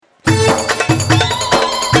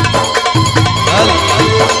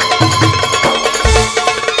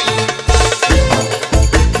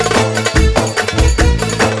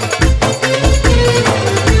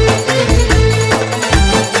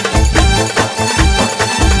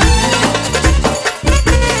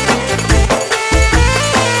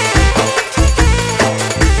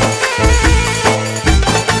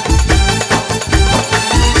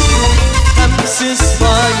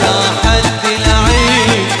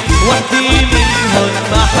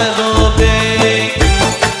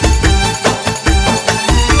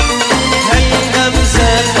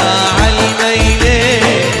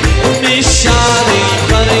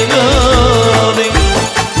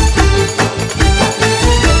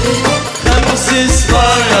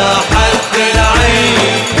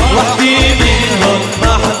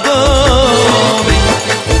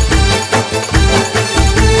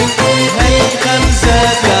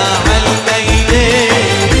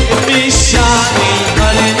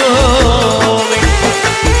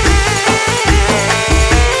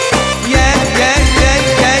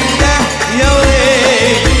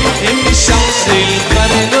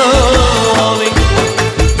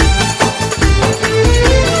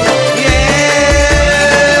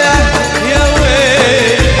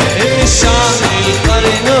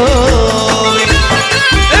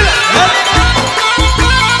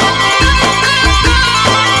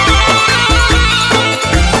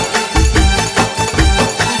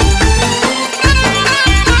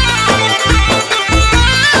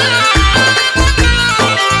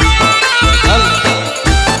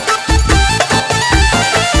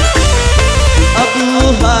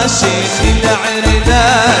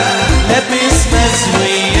عردان لابس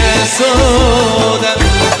مزوية سودا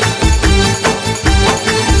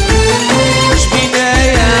شبينا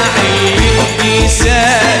يا عين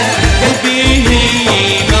النساء قلبي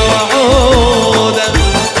هي موعودة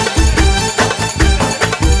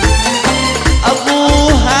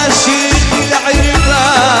أبوها شيخ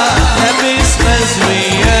العردان لابس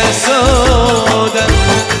مزوية سودا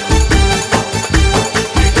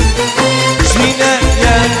شبينا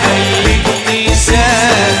يا عين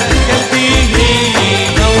النساء قلبي هي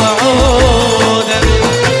موعودة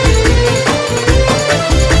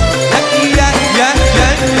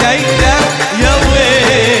يا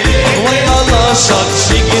ويل والله لا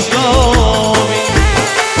شطشق قومي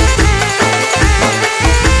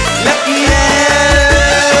لك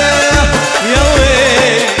يا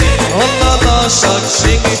ويل والله لا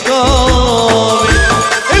شطشق قومي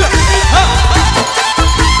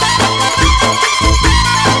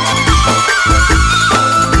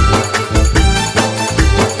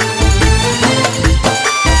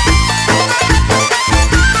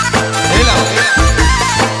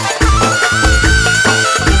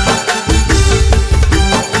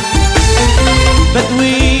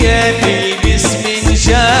بدوية تلبس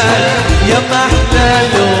منجال يا محلى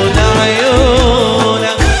لون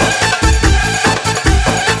عيونك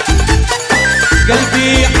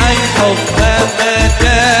قلبي عن حبها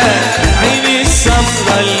متان عيني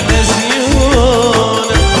الصفرا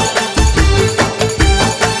المزيونة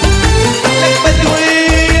لك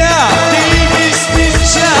بدوية تلبس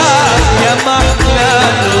منجال يا محلى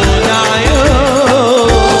لون عيونك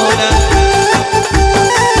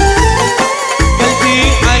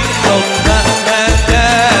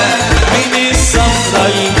عيني الصفرا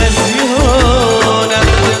المزيونة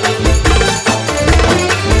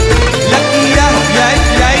لك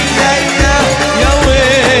يا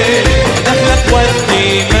ويل دخلك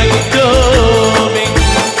ودي مكتوبي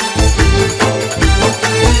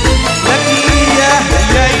لك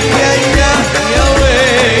يا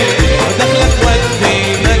ويل دخلك ودي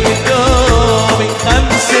مكتوبي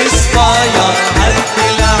 5 صبايا حد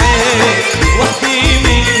العين وحدي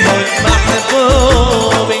منهم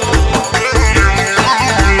محبوبي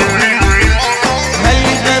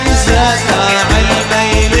هالهمزة تاع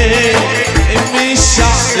الميلين ام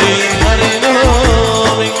الشعب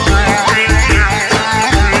المرنوبي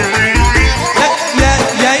لك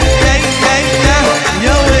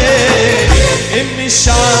يا ويل ام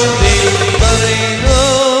الشعب المرنوبي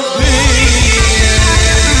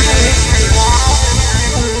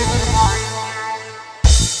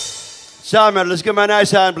Samer, let's give him a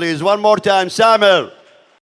nice hand, please. One more time, Samer.